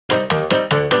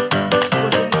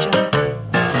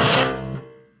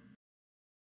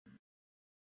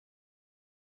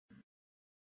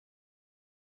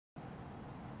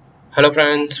Hello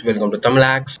friends, welcome to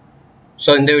tamilhackstech. So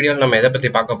இந்த வீடியோல நம்ம எதை பத்தி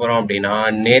பார்க்க போறோம் அப்படின்னா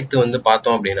நேத்து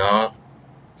பார்த்தோம் அப்படின்னா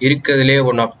இருக்கிறதுலே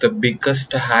one of the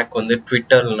biggest hack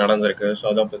ட்விட்டர்ல நடந்திருக்கு. ஸோ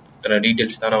அதை பத்தின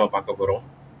டீட்டெயில்ஸ் தான் நம்ம பார்க்க போறோம்.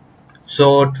 ஸோ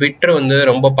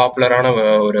ட்விட்டர் ரொம்ப பாப்புலரான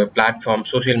ஒரு பிளாட்ஃபார்ம்,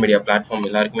 சோசியல் மீடியா பிளாட்ஃபார்ம்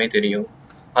எல்லாருக்குமே தெரியும்.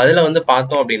 அதுல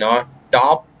பார்த்தோம் அப்படின்னா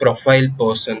டாப் ப்ரொஃபைல்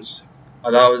பர்சன்ஸ்,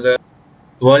 அதாவது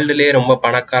வேர்ல்டுலேயே ரொம்ப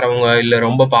பணக்காரவங்க இல்லை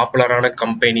ரொம்ப பாப்புலரான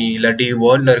கம்பெனி இல்லாட்டி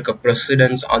வேர்ல்டில் இருக்க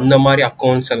பிரசிடென்ட்ஸ் அந்த மாதிரி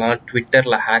அக்கௌண்ட்ஸ் எல்லாம்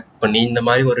ட்விட்டரில் ஹேக் பண்ணி இந்த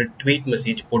மாதிரி ஒரு ட்வீட்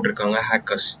மெசேஜ் போட்டிருக்காங்க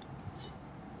ஹேக்கர்ஸ்.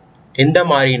 எந்த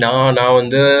மாதிரினா, நான்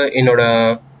என்னோட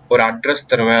ஒரு அட்ரஸ்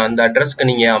தருவேன், அந்த அட்ரஸ்க்கு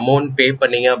நீங்கள் அமௌண்ட் பே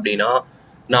பண்ணீங்க அப்படின்னா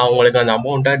நான் உங்களுக்கு அந்த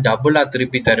அமௌண்ட்டை டபுளாக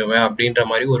திருப்பி தருவேன் அப்படின்ற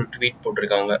மாதிரி ஒரு ட்வீட்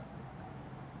போட்டிருக்காங்க.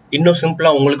 இன்னும் சிம்பிளா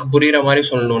உங்களுக்கு புரியுற மாதிரி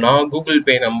சொல்லணும்னா கூகுள்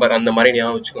பே நம்பர் அந்த மாதிரி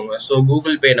ஞாபகம் வச்சுக்கோங்க. ஸோ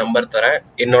கூகுள் பே நம்பர் தரேன்,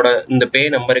 என்னோட இந்த பே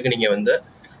நம்பருக்கு நீங்க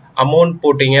அமௌண்ட்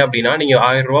போட்டீங்க அப்படின்னா, நீங்க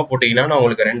 1000 ரூபா போட்டீங்கன்னா நான்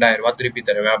உங்களுக்கு 2000 ரூபா திருப்பி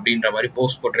தருவேன் அப்படின்ற மாதிரி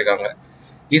போஸ்ட் போட்டிருக்காங்க.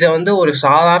 இதை ஒரு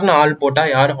சாதாரண ஆள் போட்டா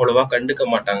யாரும் அவ்வளவா கண்டுக்க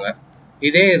மாட்டாங்க.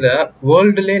 இதை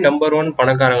வேர்ல்டுலே நம்பர் 1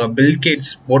 பணக்காரங்க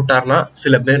பில்கேட்ஸ் போட்டார்னா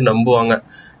சில பேர் நம்புவாங்க.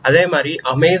 அதே மாதிரி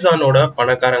அமேசானோட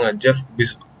பணக்காரங்க ஜெஃப்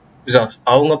பிசாஸ்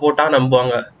அவங்க போட்டா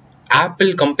நம்புவாங்க. ஆப்பிள்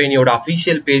கம்பெனியோட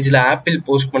அஃபிஷியல் பேஜ்ல ஆப்பிள்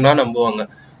போஸ்ட் பண்ணா நம்புவாங்க.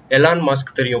 எலான் மஸ்க்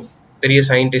தெரியும், பெரிய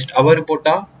சயின்டிஸ்ட், அவர்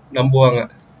போட்டா நம்புவாங்க.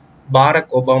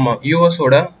 பாரக் ஒபாமா,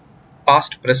 யூஎஸோட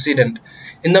பாஸ்ட் பிரசிடென்ட்,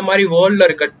 இந்த மாதிரி வேர்ல்ட்ல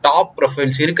இருக்க டாப்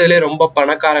ப்ரொஃபைல்ஸ், இருக்கிறதுலே ரொம்ப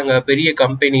பணக்காரங்க பெரிய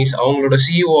கம்பெனிஸ் அவங்களோட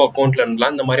சிஇஓ அக்கௌண்ட்ல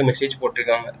இருந்துலாம் இந்த மாதிரி மெசேஜ்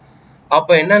போட்டிருக்காங்க.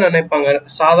 அப்ப என்ன நினைப்பாங்க,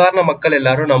 சாதாரண மக்கள்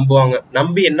எல்லாரும் நம்புவாங்க.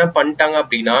 நம்பி என்ன பண்ணிட்டாங்க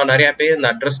அப்படின்னா நிறைய பேர் இந்த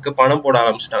அட்ரஸ்க்கு பணம் போட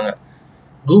ஆரம்பிச்சிட்டாங்க.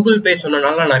 கூகுள் பே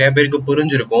சொன்னனால நிறைய பேருக்கு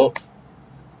புரிஞ்சிருக்கும்.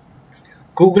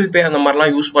 கூகுள் பே அந்த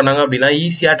மாதிரிலாம் யூஸ் பண்ணாங்க அப்படின்னா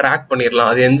ஈஸியாக ட்ராக் பண்ணிடலாம்,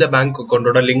 அது எந்த பேங்க்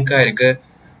அக்கௌண்ட்டோட லிங்காக இருக்கு,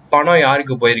 பணம்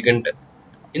யாருக்கு போயிருக்குன்ட்டு.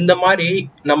 இந்த மாதிரி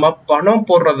நம்ம பணம்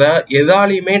போடுறத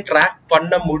எதாலையுமே ட்ராக்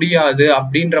பண்ண முடியாது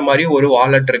அப்படின்ற மாதிரி ஒரு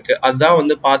வாலெட் இருக்கு.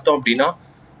 அதுதான் பார்த்தோம் அப்படின்னா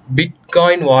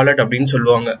பிட்காயின் வாலெட் அப்படின்னு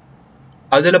சொல்லுவாங்க.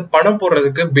 அதுல பணம்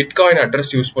போடுறதுக்கு பிட்காயின்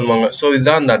அட்ரஸ் யூஸ் பண்ணுவாங்க. ஸோ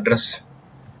இதுதான் அந்த அட்ரஸ்.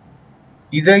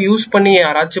 இதை யூஸ் பண்ணி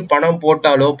யாராச்சும் பணம்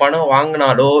போட்டாலோ பணம்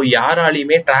வாங்கினாலோ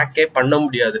யாராலையுமே ட்ராக்கே பண்ண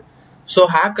முடியாது. ஸோ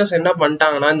ஹேக்கர்ஸ் என்ன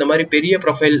பண்ணிட்டாங்கன்னா, இந்த மாதிரி பெரிய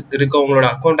ப்ரொஃபைல் இருக்கவங்களோட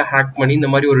அக்கௌண்ட்டை ஹேக் பண்ணி இந்த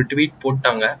மாதிரி ஒரு ட்வீட்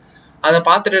போட்டாங்க. அதை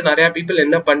பார்த்துட்டு நிறைய பீப்புள்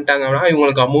என்ன பண்ணிட்டாங்கன்னா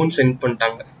இவங்களுக்கு அமௌண்ட் சென்ட்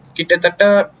பண்ணிட்டாங்க. கிட்டத்தட்ட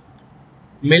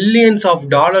மில்லியன்ஸ் ஆஃப்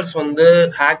டாலர்ஸ்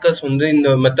ஹேக்கர்ஸ்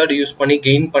இந்த மெத்தட் யூஸ் பண்ணி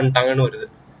கெயின் பண்ணிட்டாங்கன்னு வருது.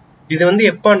 இது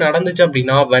எப்போ நடந்துச்சு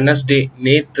அப்படின்னா வெனஸ்டே,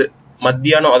 நேத்து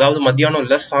மத்தியானம், அதாவது மத்தியானம்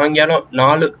இல்லை சாயங்காலம்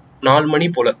 4 மணி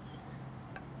போல.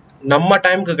 நம்ம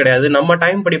டைமுக்கு கிடையாது, நம்ம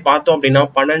டைம் படி பார்த்தோம் அப்படின்னா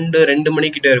 12-2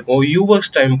 மணிக்கிட்ட இருக்கும். யூஎஸ்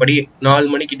டைம் படி 4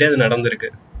 மணிக்கிட்ட இது நடந்திருக்கு.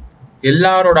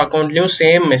 எல்லாரோட அக்கௌண்ட்லயும்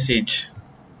சேம் மெசேஜ்.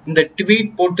 இந்த ட்வீட்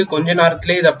போட்டு கொஞ்ச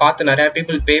நேரத்திலே இதை பார்த்து நிறைய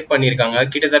பீப்புள் பே பண்ணியிருக்காங்க.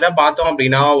 கிட்டத்தட்ட பார்த்தோம்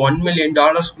அப்படின்னா $1 மில்லியன்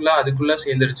அதுக்குள்ள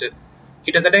சேர்ந்துருச்சு.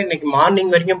 கிட்டத்தட்ட இன்னைக்கு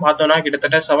மார்னிங் வரைக்கும் பார்த்தோம்னா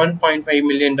கிட்டத்தட்ட $7.5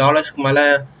 மில்லியன் மேல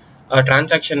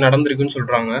டிரான்சாக்ஷன் நடந்திருக்குன்னு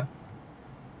சொல்றாங்க.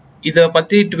 இதை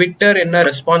பத்தி ட்விட்டர் என்ன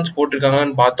ரெஸ்பான்ஸ்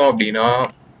போட்டிருக்காங்கன்னு பார்த்தோம் அப்படின்னா,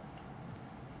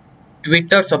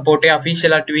 ட்விட்டர் சப்போர்ட்டே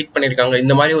அஃபிஷியலாக ட்வீட் பண்ணியிருக்காங்க,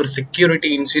 இந்த மாதிரி ஒரு செக்யூரிட்டி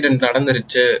இன்சிடென்ட்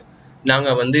நடந்துருச்சு,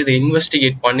 நாங்கள் இதை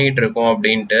இன்வெஸ்டிகேட் பண்ணிட்டு இருக்கோம்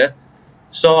அப்படின்ட்டு.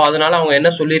 ஸோ அதனால அவங்க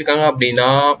என்ன சொல்லியிருக்காங்க அப்படின்னா,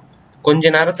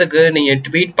 கொஞ்ச நேரத்துக்கு நீங்கள்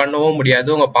ட்வீட் பண்ணவும் முடியாது,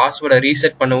 உங்கள் பாஸ்வேர்டை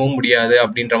ரீசெட் பண்ணவும் முடியாது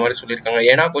அப்படின்ற மாதிரி சொல்லியிருக்காங்க.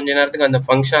 ஏன்னா கொஞ்ச நேரத்துக்கு அந்த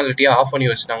ஃபங்க்ஷனாலிட்டியை ஆஃப்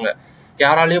பண்ணி வச்சுட்டாங்க.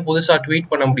 யாராலையும் புதுசாக ட்வீட்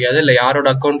பண்ண முடியாது, இல்லை யாரோட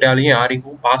அக்கௌண்ட்டாலையும்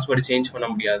யாருக்கும் பாஸ்வேர்டு சேஞ்ச் பண்ண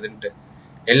முடியாதுன்ட்டு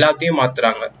எல்லாத்தையும்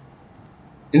மாத்துறாங்க.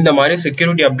 இந்த மாதிரி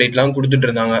செக்யூரிட்டி அப்டேட்லாம் கொடுத்துட்டு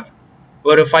இருந்தாங்க.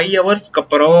 ஒரு 5 ஹவர்ஸ்க்கு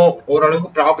அப்புறம் ஓரளவுக்கு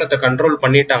ப்ராப்ளத்தை கண்ட்ரோல்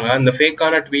பண்ணிட்டாங்க. இந்த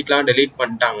ஃபேக்கான ட்வீட்லாம் டெலீட்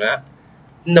பண்ணிட்டாங்க.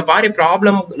 இந்த மாதிரி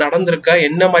ப்ராப்ளம் நடந்திருக்க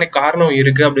என்ன மாதிரி காரணம்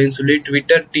இருக்கு அப்படின்னு சொல்லி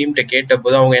ட்விட்டர் டீம்கிட்ட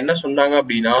கேட்டபோது அவங்க என்ன சொன்னாங்க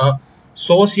அப்படின்னா,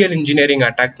 சோசியல் இன்ஜினியரிங்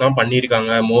அட்டாக் தான்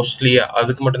பண்ணியிருக்காங்க மோஸ்ட்லி,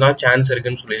 அதுக்கு மட்டும்தான் சான்ஸ்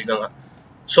இருக்குன்னு சொல்லியிருக்காங்க.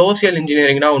 சோசியல்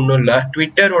இன்ஜினியரிங்னா ஒன்றும் இல்லை,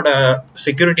 ட்விட்டரோட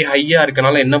செக்யூரிட்டி ஹையா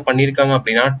இருக்கனால என்ன பண்ணியிருக்காங்க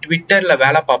அப்படின்னா, ட்விட்டர்ல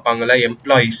வேலை பார்ப்பாங்கல்ல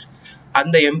எம்ப்ளாயீஸ்,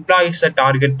 அந்த எம்ப்ளாயீஸை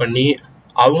டார்கெட் பண்ணி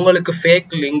அவங்களுக்கு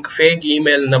ஃபேக் லிங்க், ஃபேக்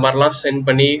இமெயில் இந்த மாதிரிலாம் சென்ட்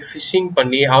பண்ணி ஃபிஷிங்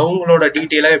பண்ணி அவங்களோட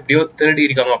டீட்டெயிலை எப்படியோ திருடி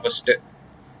இருக்காங்க. ஃபர்ஸ்ட்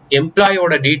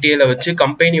எம்ப்ளாயோட டீட்டெயிலை வச்சு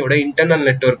கம்பெனியோட இன்டர்னல்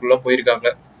நெட்வொர்க்குள்ள போயிருக்காங்க.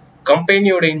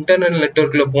 கம்பெனியோட இன்டர்னல்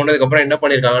நெட்வொர்க்ல போனதுக்கு அப்புறம் என்ன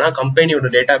பண்ணிருக்காங்கன்னா, கம்பெனியோட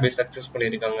டேட்டா பேஸ் அக்சஸ்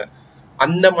பண்ணிருக்காங்க.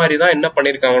 அந்த மாதிரி தான் என்ன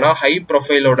பண்ணிருக்காங்கன்னா, ஹை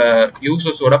ப்ரொஃபைலோட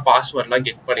யூசர்ஸோட பாஸ்வேர்ட்லாம்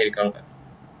கெட் பண்ணிருக்காங்க.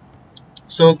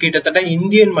 ஸோ கிட்டத்தட்ட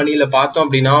இந்தியன் மணியில பார்த்தோம்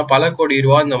அப்படின்னா பல கோடி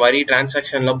ரூபா இந்த மாதிரி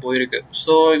டிரான்சாக்ஷன்லாம் போயிருக்கு.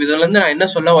 ஸோ இதுல நான் என்ன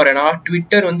சொல்ல வரேன்னா,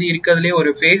 ட்விட்டர் இருக்கிறதுலே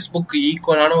ஒரு ஃபேஸ்புக்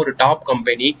ஈக்குவலான ஒரு டாப்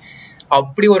கம்பெனி.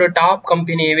 அப்படி ஒரு டாப்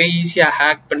கம்பெனியவே ஈஸியா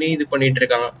ஹேக் பண்ணி இது பண்ணிட்டு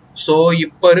இருக்காங்க. ஸோ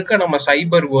இப்போ இருக்க நம்ம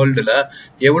சைபர் வேர்ல்டுல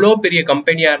எவ்வளோ பெரிய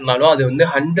கம்பெனியா இருந்தாலும் அது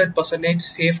 100%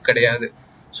 சேஃப் கிடையாது.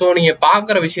 ஸோ நீங்க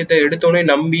பாக்குற விஷயத்த எடுத்தோடனே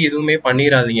நம்பி எதுவுமே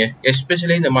பண்ணிடாதீங்க,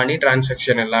 எஸ்பெஷலி இந்த மணி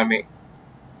டிரான்சாக்ஷன் எல்லாமே.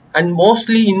 அண்ட்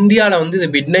மோஸ்ட்லி இந்தியாவில் வந்து இது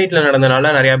மிட் நைட்ல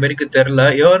நடந்தனால நிறைய பேருக்கு தெரில.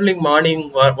 ஏர்லி மார்னிங்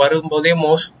வரும்போதே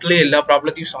மோஸ்ட்லி எல்லா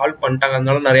ப்ராப்ளத்தையும் சால்வ் பண்ணிட்டாங்க,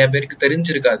 அதனால நிறைய பேருக்கு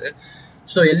தெரிஞ்சிருக்காது.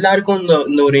 ஸோ எல்லாருக்கும்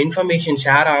இந்த ஒரு இன்ஃபர்மேஷன்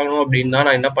ஷேர் ஆகணும் அப்படின்னு தான்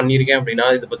நான் என்ன பண்ணியிருக்கேன் அப்படின்னா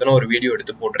இதை பற்றின ஒரு வீடியோ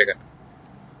எடுத்து போட்டிருக்கேன்.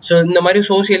 ஸோ இந்த மாதிரி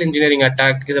சோசியல் இன்ஜினியரிங்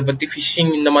அட்டாக், இதை பற்றி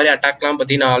ஃபிஷிங், இந்த மாதிரி அட்டாக்லாம்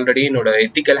பற்றி நான் ஆல்ரெடி என்னோட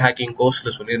எத்திக்கல் ஹேக்கிங்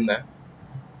கோர்ஸில் சொல்லியிருந்தேன்.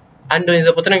 அண்ட்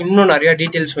இதை பற்றின இன்னும் நிறைய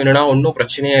டீட்டெயில்ஸ் வேணும்னா ஒன்றும்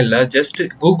பிரச்சனையே இல்லை. ஜஸ்ட்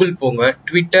கூகுள் போங்க,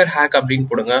 ட்விட்டர் ஹேக் அப்படின்னு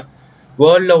போடுங்க.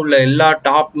 வேர்ல்டில் உள்ள எல்லா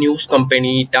டாப் நியூஸ்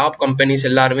டாப் கம்பெனிஸ்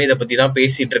எல்லாருமே இதை பற்றி தான்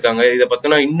பேசிகிட்டு இருக்காங்க. இதை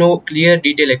பற்றினா இன்னும் கிளியர்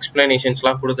டீட்டெயில்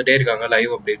எக்ஸ்பிளனேஷன்ஸ்லாம் கொடுத்துட்டே இருக்காங்க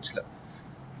லைவ் அப்டேட்ஸில்.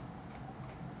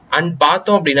 அண்ட்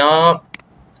பார்த்தோம் அப்படின்னா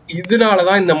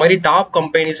இதனாலதான் இந்த மாதிரி டாப்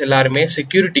கம்பெனிஸ் எல்லாருமே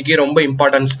செக்யூரிட்டிக்கு ரொம்ப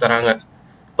இம்பார்ட்டன்ஸ் தராங்க.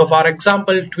 இப்போ ஃபார்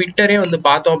எக்ஸாம்பிள் ட்விட்டரே வந்து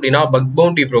பார்த்தோம் அப்படின்னா பக்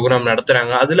பவுண்டி ப்ரோக்ராம்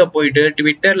நடத்துறாங்க. அதுல போயிட்டு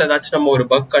ட்விட்டர்ல ஏதாச்சும் நம்ம ஒரு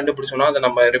பக் கண்டுபிடிச்சோம்னா அதை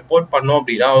நம்ம ரிப்போர்ட் பண்ணோம்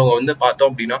அப்படின்னா அவங்க வந்து பார்த்தோம்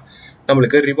அப்படின்னா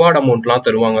நம்மளுக்கு ரிவார்ட் அமௌண்ட்லாம்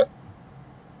தருவாங்க.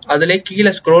 அதுல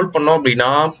கீழே ஸ்க்ரோல் பண்ணோம் அப்படின்னா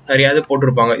நிறையாவது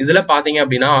போட்டிருப்பாங்க. இதுல பாத்தீங்க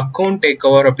அப்படின்னா அக்கௌண்ட் டேக்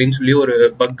ஓவர் அப்படின்னு சொல்லி ஒரு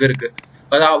பக் இருக்கு.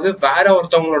 அதாவது வேற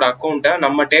ஒருத்தவங்களோட அக்கௌண்ட்டை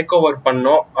நம்ம டேக் ஓவர்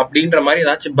பண்ணோம் அப்படின்ற மாதிரி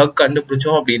ஏதாச்சும் பக்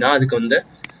கண்டுபிடிச்சோம் அப்படின்னா அதுக்கு வந்து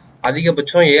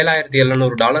அதிகபட்சம்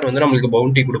 $7,700 வந்து நம்மளுக்கு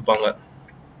பவுண்டி கொடுப்பாங்க.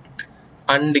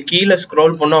 அண்ட் கீழே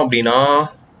ஸ்க்ரோல் பண்ணோம் அப்படின்னா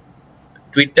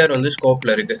ட்விட்டர் வந்து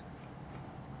ஸ்கோப்ல இருக்கு.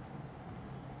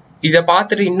 இதை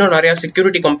பார்த்துட்டு இன்னும் நிறைய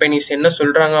செக்யூரிட்டி கம்பெனிஸ் என்ன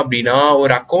சொல்றாங்க அப்படின்னா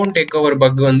ஒரு அக்கௌண்ட் டேக் ஓவர்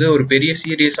பக் வந்து ஒரு பெரிய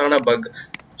சீரியஸான பக்.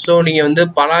 ஸோ நீங்க வந்து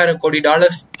 $10,000 கோடி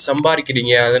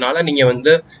சம்பாதிக்கிறீங்க, அதனால நீங்க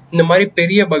வந்து இந்த மாதிரி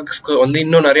பெரிய பக்ஸ்க்கு வந்து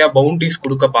இன்னும் நிறைய பவுண்டிஸ்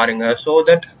கொடுக்க பாருங்க. ஸோ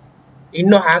தட்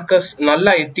இன்னும் ஹேக்கர்ஸ், நல்ல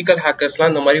எத்திக்கல்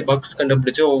ஹேக்கர்ஸ்லாம் இந்த மாதிரி பக்ஸ்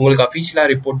கண்டுபிடிச்சு உங்களுக்கு அஃபீஷியலா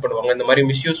ரிப்போர்ட் பண்ணுவாங்க. இந்த மாதிரி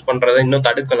மிஸ்யூஸ் பண்றதை இன்னும்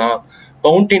தடுக்கலாம்.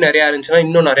 பவுண்டி நிறைய இருந்துச்சுன்னா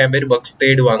இன்னும் நிறைய பேர் பக்ஸ்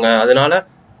தேடுவாங்க. அதனால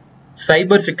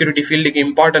சைபர் செக்யூரிட்டி ஃபீல்டுக்கு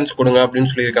இம்பார்ட்டன்ஸ் கொடுங்க அப்படின்னு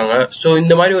சொல்லியிருக்காங்க. ஸோ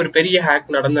இந்த மாதிரி ஒரு பெரிய ஹேக்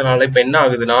நடந்தனால இப்போ என்ன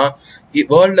ஆகுதுன்னா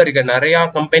வேர்ல்ட்ல இருக்க நிறைய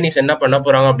கம்பெனிஸ் என்ன பண்ண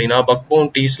போறாங்க அப்படின்னா பக்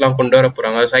பவுண்டிஸ்லாம் கொண்டு வர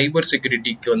போறாங்க. சைபர்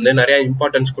செக்யூரிட்டிக்கு வந்து நிறைய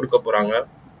இம்பார்ட்டன்ஸ் கொடுக்க போறாங்க.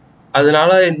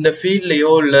 அதனால இந்த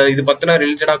ஃபீல்ட்லயோ இல்ல இது பத்தின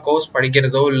ரிலேட்டடா கோர்ஸ்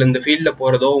படிக்கிறதோ இல்ல இந்த ஃபீல்ட்ல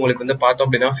போறதோ உங்களுக்கு வந்து பார்த்தோம்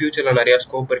அப்படின்னா ஃபியூச்சர்ல நிறைய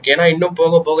ஸ்கோப் இருக்கு. ஏன்னா இன்னும்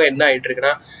போக போக என்ன ஆயிட்டு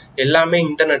இருக்குன்னா எல்லாமே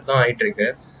இன்டர்நெட் தான் ஆயிட்டு இருக்கு.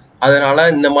 அதனால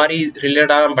இந்த மாதிரி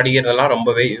ரிலேட்டடா படிக்கிறதெல்லாம்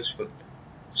ரொம்பவே யூஸ்ஃபுல்.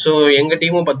 ஸோ எங்க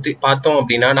டீமும் பத்தி பார்த்தோம்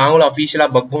அப்படின்னா நாங்களும் அஃபீஷியலா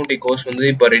பக் பவுண்டி கோர்ஸ் வந்து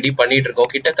இப்போ ரெடி பண்ணிட்டு இருக்கோம்.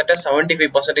 கிட்டத்தட்ட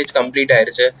 75% கம்ப்ளீட்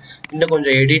ஆயிருச்சு. இன்னும்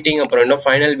கொஞ்சம் எடிட்டிங் அப்புறம் இன்னும்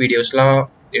ஃபைனல் வீடியோஸ்லாம்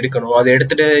எடுக்கணும். அதை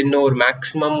எடுத்துட்டு இன்னும் ஒரு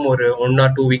மேக்ஸிமம் ஒரு 1 or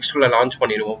 2 வீக்ஸ்க்குள்ள லான்ச்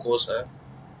பண்ணிடுவோம் கோர்ஸை.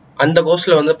 அந்த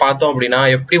கோர்ஸ்ல வந்து பார்த்தோம் அப்படின்னா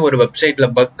எப்படி ஒரு வெப்சைட்ல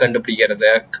பக் கண்டுபிடிக்கிறது,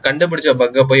 கண்டுபிடிச்ச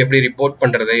பக்கை போய் எப்படி ரிப்போர்ட்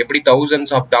பண்றது, எப்படி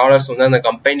 $1000s வந்து அந்த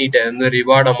கம்பெனிட்ட இருந்து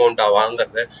ரிவார்ட் அமௌண்டா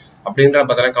வாங்குறது அப்படின்ற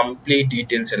பார்த்தா கம்ப்ளீட்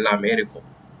டீட்டெயில்ஸ் எல்லாமே இருக்கும்.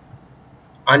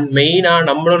 அண்ட் மெயினா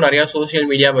நம்மளும் நிறைய சோசியல்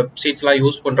மீடியா வெப்சைட்ஸ்லாம்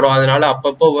யூஸ் பண்றோம். அதனால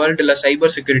அப்பப்போ வேர்ல்டுல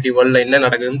சைபர் செக்யூரிட்டி வேர்ல்ட்ல என்ன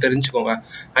நடக்குதுன்னு தெரிஞ்சுக்கோங்க.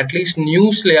 அட்லீஸ்ட்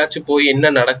நியூஸ்லயாச்சும் போய்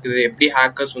என்ன நடக்குது, எப்படி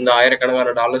ஹேக்கர்ஸ் வந்து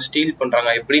 $1000 ஸ்டீல்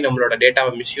பண்றாங்க, எப்படி நம்மளோட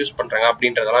டேட்டாவை மிஸ்யூஸ் பண்றாங்க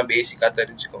அப்படின்றதெல்லாம் பேசிக்கா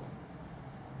தெரிஞ்சுக்கோங்க.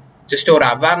 ஜஸ்ட் ஒரு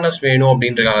அவேர்னஸ் வேணும்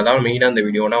அப்படின்றதுக்காக தான் மெயினா இந்த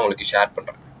வீடியோ நான் உங்களுக்கு ஷேர்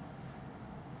பண்றேன்.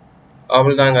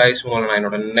 அவ்வளவுதான் கைஸ், உங்களை நான்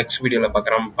என்னோட நெக்ஸ்ட் வீடியோல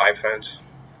பார்க்குறேன். Bye friends.